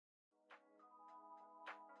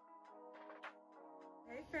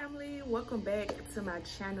Family, welcome back to my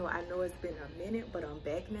channel. I know it's been a minute, but I'm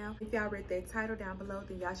back now. If y'all read that title down below,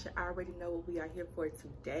 then y'all should already know what we are here for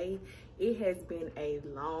today. It has been a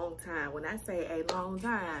long time. When I say a long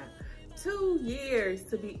time, 2 years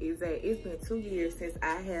to be exact. It's been 2 years since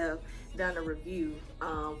I have done a review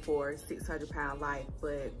for 600 Pound Life,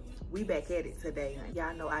 but we back at it today.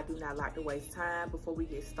 Y'all know I do not like to waste time. Before we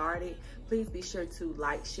get started, please be sure to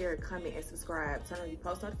like, share, comment, and subscribe. Turn on your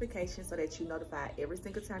post notifications so that you notified every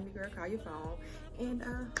single time your girl call your phone. And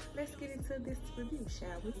let's get into this review,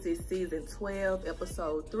 shall we? This is season 12,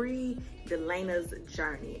 episode 3, Delana's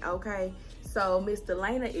Journey. Okay, so Miss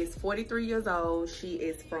Delana is 43 years old. She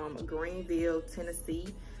is from Greenville, Tennessee.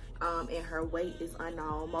 And her weight is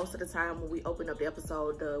unknown. Most of the time when we open up the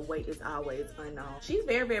episode, the weight is always unknown. She's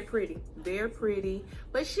very, very pretty,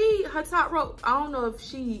 but her top row, I don't know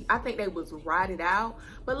if I think they was rotted out,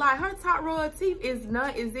 but like her top row of teeth is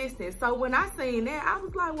non-existent. So when I seen that, I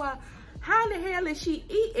was like, well, how in the hell is she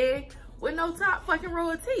eating with no top fucking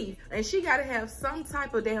row of teeth? And she gotta have some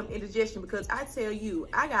type of damn indigestion, because I tell you,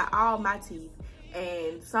 I got all my teeth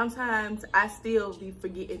and sometimes I still be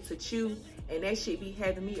forgetting to chew, and that shit be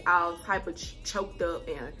having me all type of choked up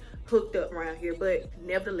and hooked up around here. But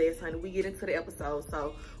nevertheless, honey, we get into the episode.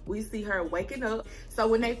 So we see her waking up. So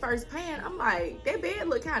when they first pan, I'm like, that bed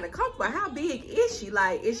look kind of comfortable. How big is she?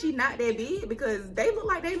 Like, is she not that big? Because they look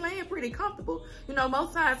like they laying pretty comfortable. You know,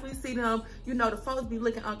 most times we see them, you know, the folks be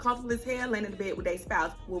looking uncomfortable as hell laying in the bed with their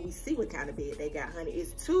spouse. Well, we see what kind of bed they got, honey.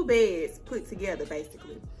 It's 2 beds put together,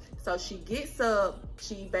 basically. So she gets up,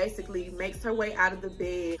 she basically makes her way out of the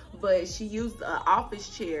bed, but she used an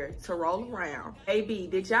office chair to roll around. Baby,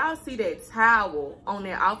 did y'all see that towel on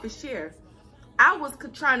that office chair? I was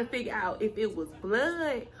trying to figure out if it was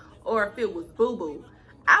blood or if it was boo-boo.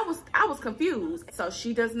 I was confused. So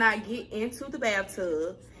she does not get into the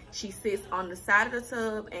bathtub. She sits on the side of the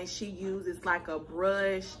tub and she uses like a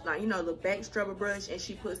brush, like, you know, the back scrubber brush, and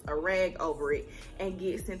she puts a rag over it and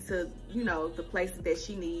gets into, you know, the places that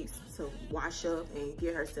she needs to wash up and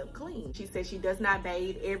get herself clean. She says she does not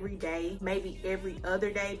bathe every day, maybe every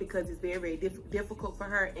other day, because it's very, very difficult for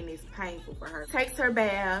her and it's painful for her. Takes her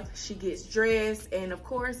bath, she gets dressed, and of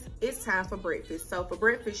course, it's time for breakfast. So for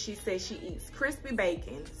breakfast, she says she eats crispy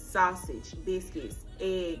bacon, sausage, biscuits,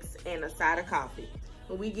 eggs, and a side of coffee.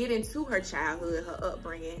 When we get into her childhood, her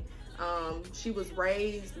upbringing, she was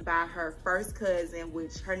raised by her first cousin,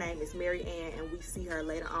 which her name is Mary Ann, and we see her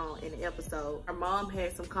later on in the episode. Her mom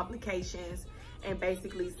had some complications and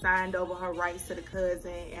basically signed over her rights to the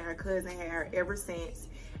cousin, and her cousin had her ever since.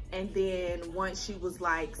 And then once she was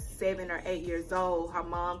like 7 or 8 years old, her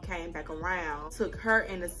mom came back around, took her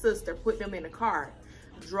and the sister, put them in a car,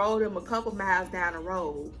 drove them a couple miles down the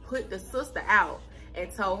road, put the sister out, and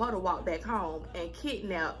told her to walk back home, and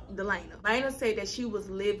kidnapped Delana. Delana said that she was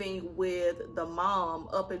living with the mom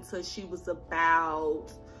up until she was about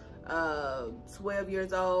 12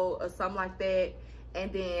 years old or something like that.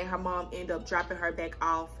 And then her mom ended up dropping her back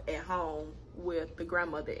off at home with the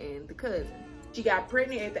grandmother and the cousin. She got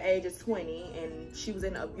pregnant at the age of 20 and she was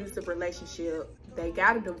in an abusive relationship. They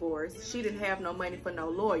got a divorce. She didn't have no money for no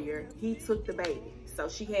lawyer. He took the baby. So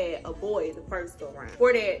she had a boy the first go around.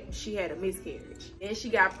 For that, she had a miscarriage. Then she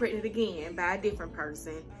got pregnant again by a different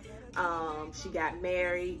person. She got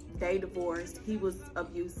married, they divorced. He was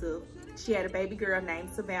abusive. She had a baby girl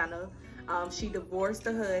named Savannah. She divorced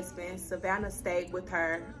the husband. Savannah stayed with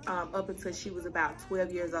her up until she was about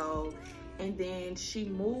 12 years old. And then she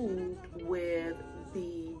moved with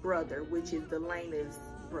the brother, which is Delana's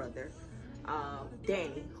brother,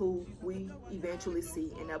 Danny, who we eventually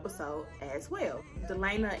see in the episode as well.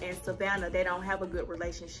 Delana and Savannah, they don't have a good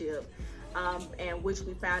relationship, and which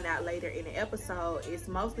we found out later in the episode. It's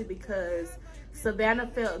mostly because Savannah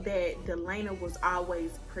felt that Delana was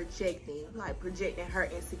always projecting her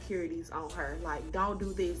insecurities on her. Like, don't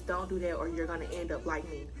do this, don't do that, or you're gonna end up like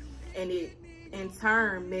me. And it in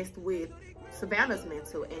turn messed with Savannah's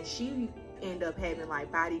mental, and she ended up having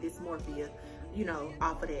like body dysmorphia, you know,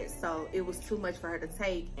 off of that. So it was too much for her to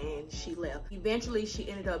take, and she left. Eventually she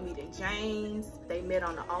ended up meeting James. They met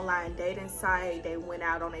on an online dating site. They went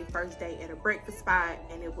out on a first date at a breakfast spot,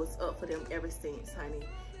 and it was up for them ever since, honey.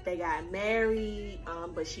 They got married,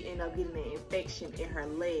 but she ended up getting an infection in her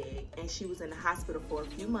leg, and she was in the hospital for a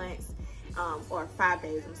few months, or 5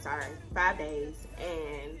 days, I'm sorry, 5 days.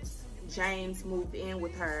 And James moved in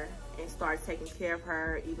with her and started taking care of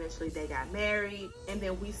her. Eventually they got married. And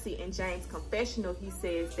then we see in James' confessional, he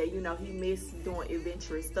says that, you know, he missed doing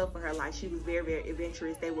adventurous stuff for her. Like, she was very, very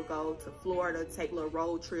adventurous. They would go to Florida, take little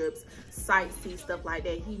road trips, sightsee, stuff like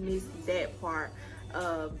that. He missed that part.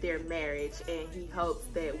 of their marriage, and he hopes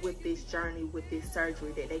that with this journey, with this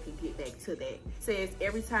surgery, that they can get back to that. Says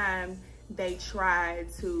every time they try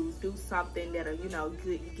to do something that'll, you know,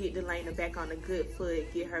 get Delana back on a good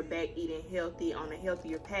foot, get her back eating healthy, on a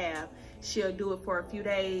healthier path, she'll do it for a few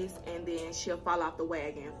days and then she'll fall off the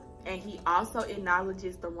wagon. And he also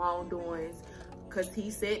acknowledges the wrongdoings, because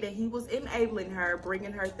he said that he was enabling her,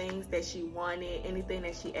 bringing her things that she wanted, anything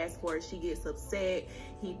that she asked for, she gets upset.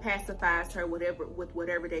 He pacifies her with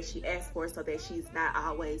whatever that she asked for, so that she's not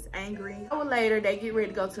always angry. An hour later, they get ready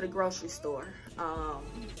to go to the grocery store.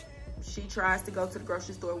 She tries to go to the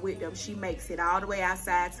grocery store with them. She makes it all the way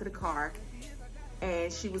outside to the car,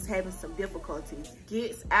 and she was having some difficulties.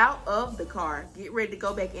 Gets out of the car, get ready to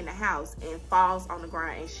go back in the house, and falls on the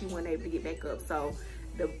ground, and she wasn't able to get back up. So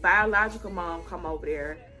the biological mom come over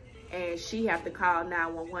there, and she have to call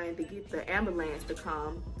 911 to get the ambulance to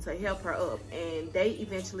come to help her up. And they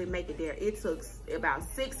eventually make it there. It took about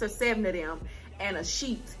 6 or 7 of them and a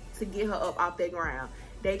sheet to get her up off that ground.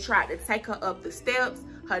 They tried to take her up the steps.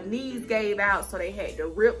 Her knees gave out, so they had to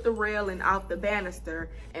rip the railing off the banister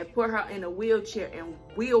and put her in a wheelchair and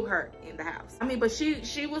wheel her in the house. I mean, but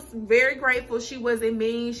she was very grateful. She wasn't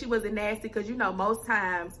mean. She wasn't nasty, because, you know, most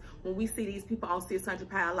times when we see these people on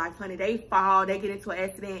 600-pound life, honey, they fall, they get into an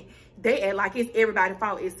accident, they act like it's everybody's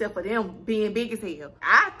fault except for them being big as hell.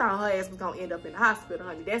 I thought her ass was gonna end up in the hospital,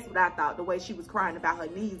 honey. That's what I thought, the way she was crying about her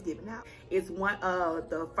knees giving out. It's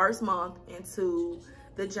the first month into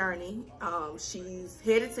the journey. She's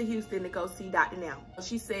headed to Houston to go see Dr. Now.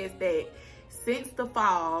 She says that since the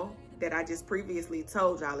fall that I just previously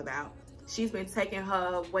told y'all about, she's been taking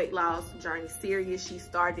her weight loss journey serious. She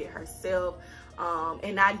started herself.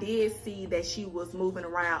 And I did see that she was moving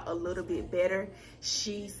around a little bit better.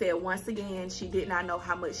 She said once again, she did not know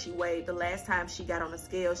how much she weighed. The last time she got on the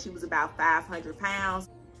scale, she was about 500 pounds.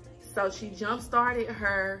 So she jump-started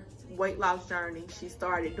her weight loss journey. She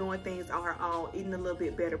started doing things on her own, eating a little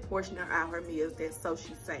bit better, portioning out her meals. That's so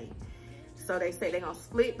she say. So they say they're gonna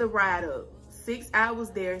split the ride up. 6 hours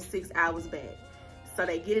there, 6 hours back. So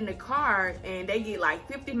they get in the car and they get like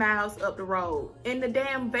 50 miles up the road, and the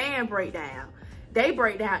damn van break down. They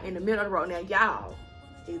break down in the middle of the road. Now, y'all,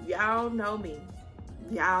 if y'all know me,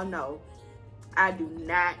 y'all know I do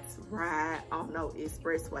not ride on no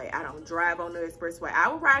expressway. I don't drive on the expressway. I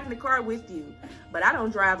will ride in the car with you, but I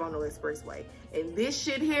don't drive on no expressway. And this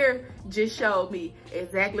shit here just showed me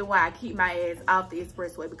exactly why I keep my ass off the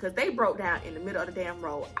expressway, because they broke down in the middle of the damn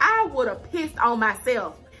road. I would have pissed on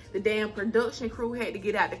myself. The damn production crew had to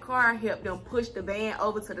get out the car, help them push the van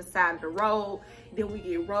over to the side of the road. Then we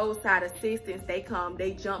get roadside assistance. They come,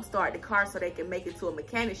 they jump start the car so they can make it to a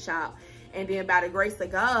mechanic shop. And then by the grace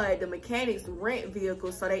of God, the mechanics rent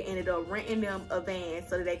vehicles, so they ended up renting them a van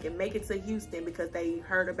so that they can make it to Houston, because they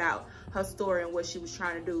heard about her story and what she was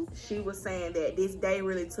trying to do. She was saying that this day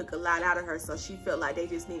really took a lot out of her, so she felt like they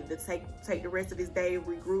just needed to take the rest of this day,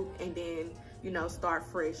 regroup, and then, you know, start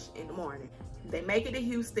fresh in the morning. They make it to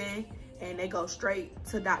Houston, and they go straight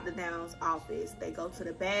to Dr. Down's office. They go to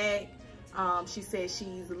the back. She said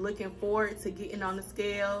she's looking forward to getting on the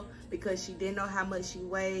scale, because she didn't know how much she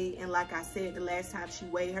weighed. And like I said, the last time she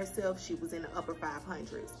weighed herself, she was in the upper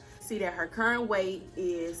 500s. See that her current weight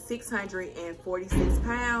is 646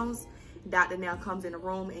 pounds. Dr. Now comes in the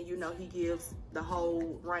room, and, you know, he gives the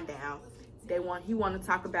whole rundown. He want to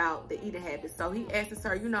talk about the eating habits. So he asks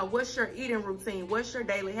her, you know, what's your eating routine? What's your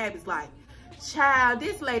daily habits like? Child,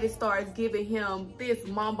 this lady starts giving him this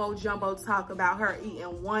mumbo jumbo talk about her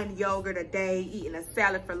eating 1 yogurt a day, eating a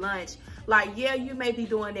salad for lunch. Like, yeah, you may be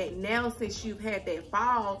doing that now since you've had that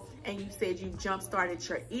fall, and you said you jump started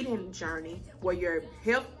your eating journey, or your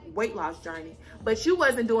weight loss journey, but you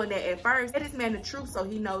wasn't doing that at first. Tell this man the truth so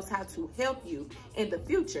he knows how to help you in the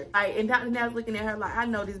future. Like, and Dr. Now's looking at her like, I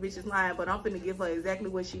know this bitch is lying, but I'm finna give her exactly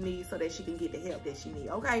what she needs so that she can get the help that she needs,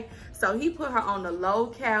 okay? So he put her on a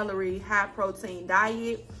low-calorie, high-protein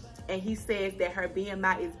diet, and he says that her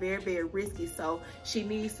BMI is very, very risky, so she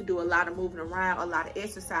needs to do a lot of moving around, a lot of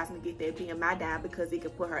exercising to get that BMI down, because it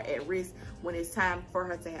can put her at risk when it's time for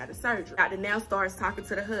her to have the surgery. Dr. Now starts talking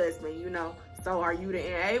to the husband, you know, so are you the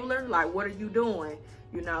enabler? Like, what are you doing?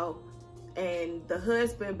 You know, and the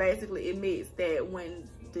husband basically admits that when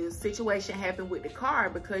the situation happened with the car,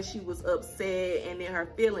 because she was upset and in her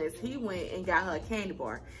feelings, he went and got her a candy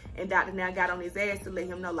bar. And Dr. Now got on his ass to let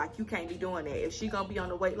him know, like, you can't be doing that. If she gonna be on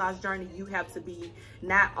the weight loss journey, you have to be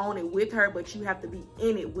not on it with her, but you have to be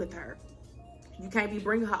in it with her. You can't be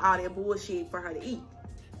bringing her all that bullshit for her to eat.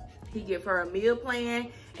 He gives her a meal plan,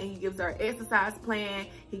 and he gives her an exercise plan.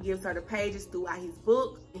 He gives her the pages throughout his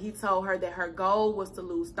book. He told her that her goal was to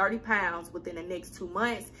lose 30 pounds within the next 2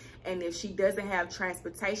 months. And if she doesn't have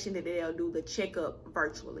transportation, then they'll do the checkup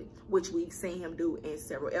virtually, which we've seen him do in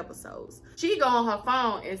several episodes. She go on her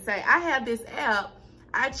phone and say, I have this app.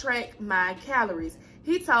 I track my calories.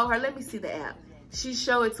 He told her, let me see the app. She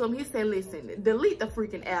showed it to him. He said, listen, delete the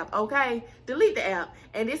freaking app, okay? Delete the app.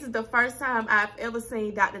 And this is the first time I've ever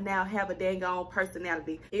seen Dr. Now have a dang on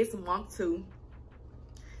personality. It's month 2.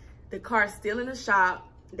 The car's still in the shop.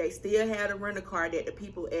 They still had a rental car that the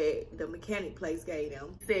people at the mechanic place gave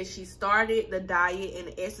them. Said she started the diet and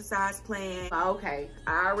the exercise plan. Okay,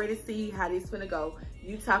 I already see how this finna go.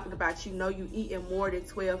 You talking about, you know, you eating more than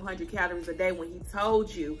 1,200 calories a day when he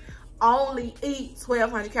told you only eat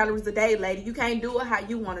 1,200 calories a day, lady. You can't do it how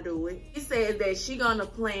you want to do it. He says that she gonna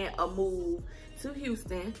plan a move to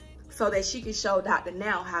Houston so that she can show Dr.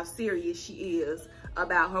 Now how serious she is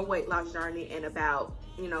about her weight loss journey and about,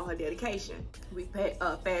 you know, her dedication. We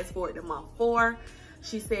fast forward to month 4.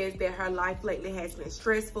 She says that her life lately has been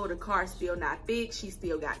stressful. The car's still not fixed. She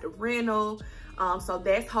still got the rental. So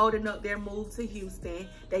that's holding up their move to Houston.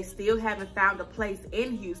 They still haven't found a place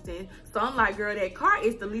in Houston. So I'm like, girl, that car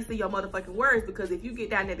is the least of your motherfucking worries, because if you get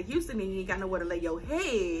down there to Houston and you ain't got nowhere to lay your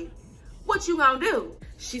head, what you gonna do?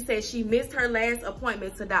 She said she missed her last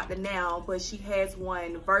appointment to Dr. Now, but she has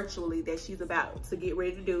one virtually that she's about to get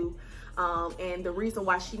ready to do. And the reason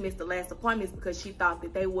why she missed the last appointment is because she thought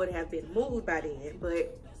that they would have been moved by then,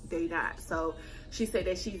 but they not. So she said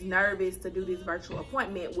that she's nervous to do this virtual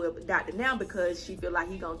appointment with Dr. Now because she feel like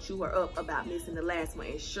he gonna chew her up about missing the last one.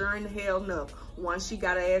 And sure in the hell enough, once she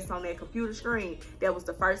got her ass on that computer screen, that was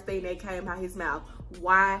the first thing that came out his mouth,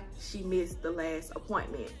 why she missed the last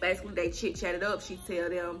appointment. Basically, they chit-chatted up. She tell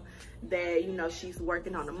them that, you know, she's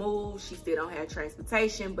working on the move. She still don't have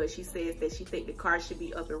transportation, but she says that she think the car should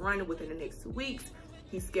be up and running within the next 2 weeks.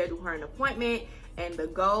 He scheduled her an appointment, and the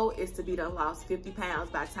goal is to be done lost 50 pounds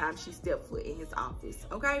by the time she stepped foot in his office,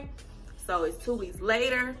 okay? So it's 2 weeks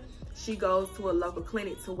later. She goes to a local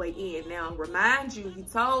clinic to weigh in. Now, remind you, he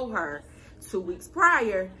told her 2 weeks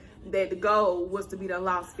prior that the goal was to be done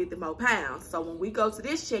lost 50 more pounds. So when we go to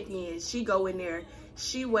this check-in, she go in there,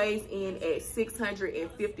 she weighs in at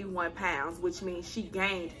 651 pounds, which means she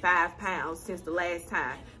gained 5 pounds since the last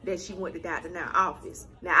time that she went to Dr. Now office.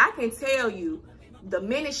 Now, I can tell you, the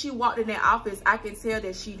minute she walked in that office, I could tell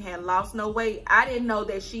that she had lost no weight. I didn't know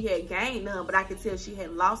that she had gained none, but I could tell she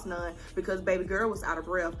had lost none because baby girl was out of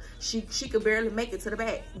breath. She could barely make it to the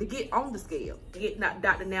back to get on the scale. Get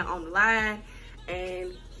Dr. Now on the line,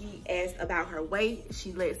 and he asked about her weight.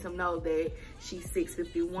 She lets him know that she's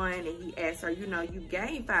 651, and he asked her, you know, you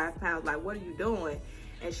gained 5 pounds. Like, what are you doing?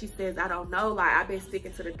 And she says, I don't know. Like, I've been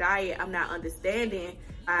sticking to the diet. I'm not understanding.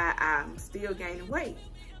 I'm still gaining weight.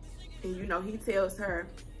 And, you know, he tells her,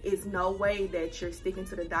 it's no way that you're sticking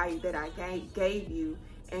to the diet that I gave you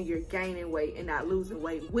and you're gaining weight and not losing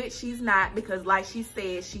weight, which she's not, because like she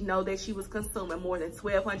said, she know that she was consuming more than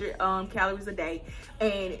 1,200 calories a day.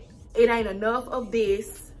 And it ain't enough of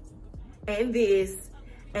this and this,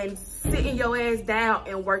 and sitting your ass down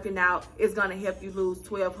and working out is gonna help you lose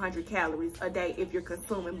 1,200 calories a day if you're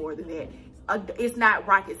consuming more than that. It's not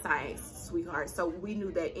rocket science, sweetheart. So we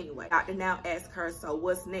knew that anyway. Dr. Now asked her, so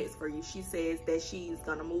what's next for you? She says that she's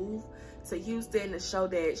gonna move to Houston to show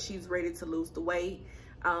that she's ready to lose the weight,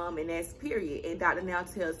 and that's period. And Dr. Now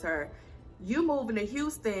tells her, you moving to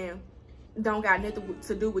Houston don't got nothing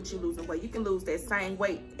to do with you losing weight. You can lose that same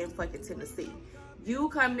weight in fucking Tennessee. You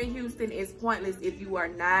coming to Houston is pointless if you are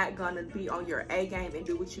not gonna be on your A game and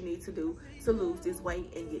do what you need to do to lose this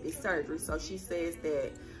weight and get this surgery. So she says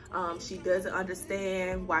that she doesn't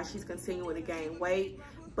understand why she's continuing to gain weight,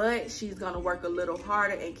 but she's gonna work a little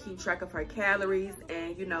harder and keep track of her calories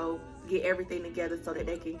and, you know, get everything together so that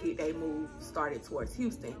they can get their move started towards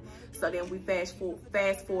Houston. So then we fast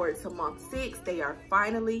forward to month 6. They are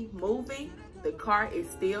finally moving. The car is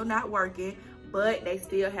still not working, but they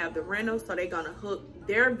still have the rental, so they're gonna hook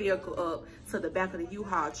their vehicle up to the back of the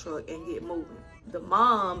U-Haul truck and get moving. The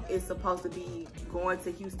mom is supposed to be going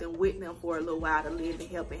to Houston with them for a little while to lend a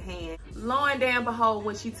helping hand. Lo and damn behold,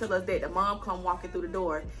 when she tell us that, the mom come walking through the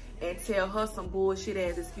door and tell her some bullshit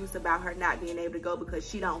ass excuse about her not being able to go because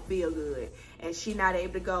she don't feel good and she not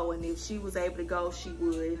able to go, and if she was able to go, she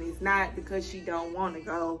would. And it's not because she don't want to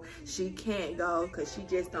go, she can't go because she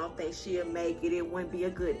just don't think she'll make it. It wouldn't be a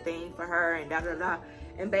good thing for her and da da da.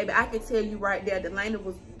 And baby, I can tell you right there, Delana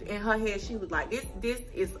was in her head, she was like, this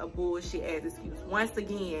is a bullshit ass excuse. Once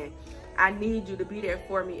again, I need you to be there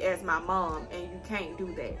for me as my mom, and you can't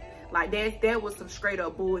do that. Like that was some straight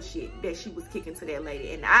up bullshit that she was kicking to that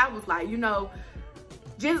lady. And I was like, you know,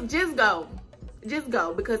 just go. Just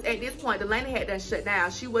go. Because at this point, Delana had done shut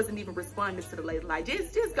down. She wasn't even responding to the lady. Like,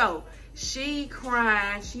 just go. She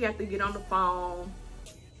crying. She had to get on the phone.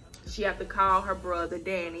 She had to call her brother,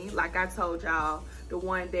 Danny, like I told y'all, the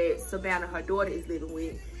one that Savannah, her daughter, is living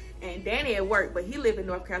with. And Danny at work, but he live in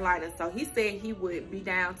North Carolina. So he said he would be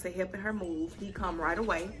down to helping her move. He come right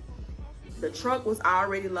away. The truck was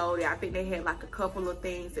already loaded. I think they had like a couple of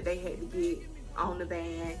things that they had to get on the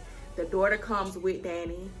van. The daughter comes with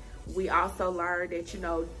Danny. We also learned that, you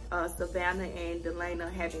know, Savannah and Delana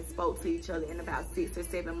haven't spoke to each other in about 6 or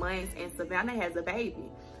 7 months. And Savannah has a baby.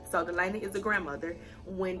 So Delana is a grandmother.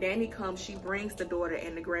 When Danny comes, she brings the daughter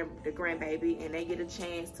and the grandbaby, and they get a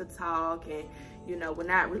chance to talk. And, you know, well,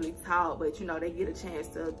 not really talk, but, you know, they get a chance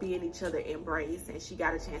to be in each other's embrace. And she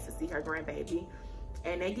got a chance to see her grandbaby.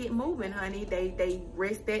 And they get moving, honey. They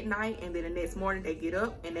rest that night, and then the next morning they get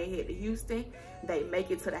up and they head to Houston. They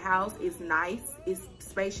make it to the house. It's nice. It's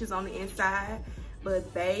spacious on the inside.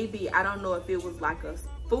 But baby, I don't know if it was like a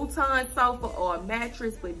futon sofa or a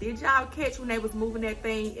mattress, but did y'all catch when they was moving that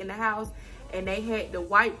thing in the house and they had the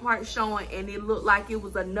white part showing and it looked like it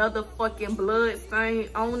was another fucking blood stain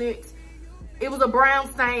on it? It was a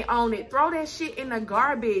brown stain on it. Throw that shit in the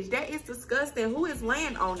garbage. That is disgusting. Who is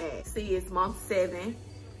laying on that? See, it's month 7.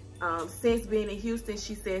 Since being in Houston,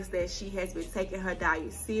 she says that she has been taking her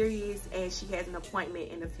diet serious and she has an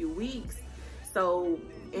appointment in a few weeks. So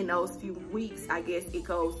in those few weeks, I guess it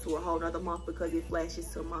goes to a whole nother month because it flashes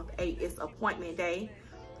to month 8. It's appointment day.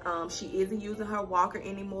 She isn't using her walker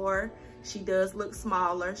anymore. She does look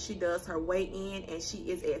smaller. She does her weight in and she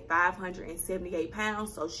is at 578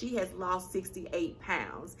 pounds. So she has lost 68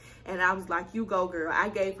 pounds. And I was like, you go, girl. I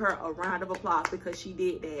gave her a round of applause because she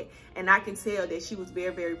did that. And I can tell that she was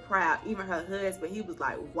very, very proud. Even her husband, he was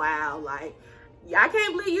like, wow, like, I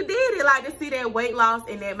can't believe you did it. Like, to see that weight loss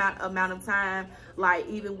in that amount of time, like,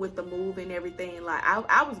 even with the move and everything, like,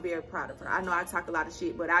 I was very proud of her. I know I talk a lot of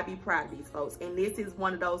shit, but I be proud of these folks. And this is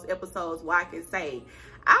one of those episodes where I can say,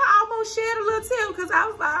 I almost shed a little tear because I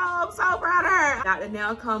was like, oh, I'm so proud of her. Dr.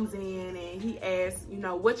 Nell comes in and he asks, you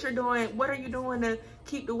know, what you're doing, what are you doing to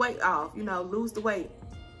keep the weight off, you know, lose the weight,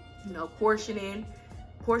 you know, portion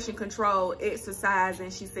control, exercise,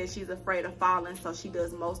 and she says she's afraid of falling, so she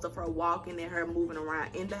does most of her walking and her moving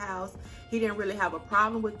around in the house. He didn't really have a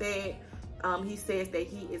problem with that. He says that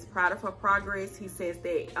he is proud of her progress. He says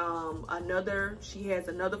that she has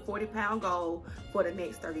another 40-pound goal for the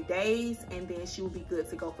next 30 days, and then she will be good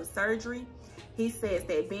to go for surgery. He says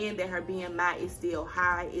that being that her BMI is still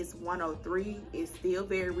high, it's 103, it's still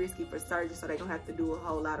very risky for surgery, so they're gonna have to do a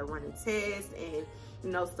whole lot of running tests and, you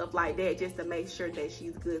know, stuff like that just to make sure that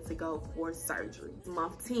she's good to go for surgery.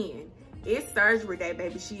 Month 10, it's surgery day,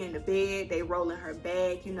 baby. She in the bed, they rolling her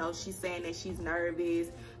back, you know, she's saying that she's nervous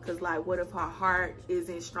because, like, what if her heart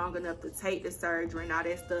isn't strong enough to take the surgery and all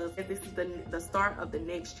that stuff. This is the start of the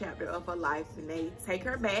next chapter of her life, and they take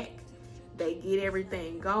her back. They get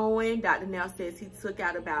everything going. Dr. Nell says he took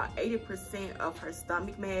out about 80% of her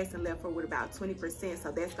stomach mass and left her with about 20%,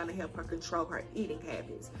 so that's gonna help her control her eating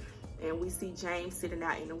habits. And we see James sitting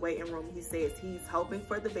out in the waiting room. He says he's hoping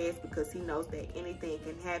for the best because he knows that anything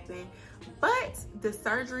can happen. But the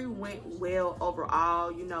surgery went well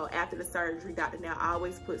overall. You know, after the surgery, Dr. Nell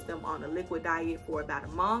always puts them on a liquid diet for about a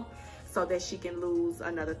month so that she can lose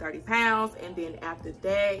another 30 pounds. And then after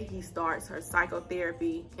that, he starts her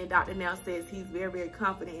psychotherapy. And Dr. Nell says he's very, very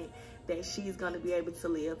confident that she's gonna be able to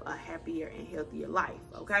live a happier and healthier life,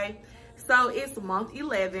 okay? So it's month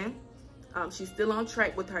 11. She's still on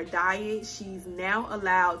track with her diet. She's now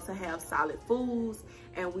allowed to have solid foods,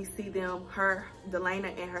 and we see them,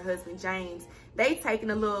 Delana and her husband James, they taking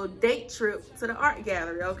a little date trip to the art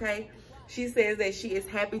gallery, okay? She says that she is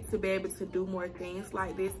happy to be able to do more things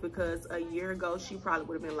like this because a year ago, she probably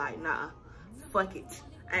would have been like, nah, fuck it,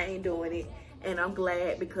 I ain't doing it. And I'm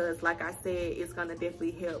glad because, like I said, it's gonna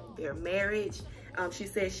definitely help their marriage. She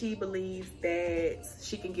says she believes that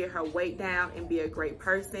she can get her weight down and be a great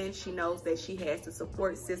person. She knows that she has the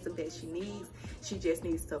support system that she needs. She just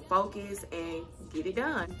needs to focus and get it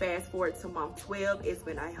done. Fast forward to month 12. It's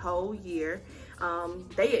been a whole year.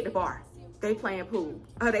 They at the bar. They playing pool.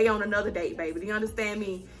 They on another date, baby. Do you understand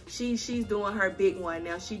me? She's doing her big one.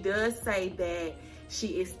 Now, she does say that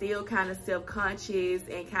she is still kind of self-conscious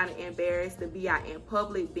and kind of embarrassed to be out in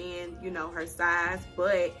public being, you know, her size,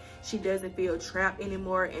 but she doesn't feel trapped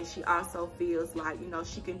anymore. And she also feels like, you know,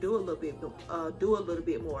 she can do a little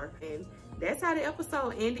bit more. And that's how the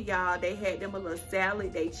episode ended, y'all. They had them a little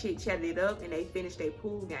salad, they chit-chatted it up, and they finished their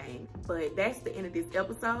pool game. But that's the end of this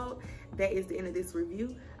episode. That is the end of this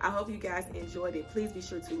review. I hope you guys enjoyed it. Please be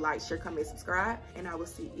sure to like, share, comment, subscribe, and I will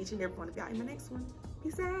see each and every one of y'all in my next one.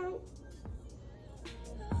 Peace out.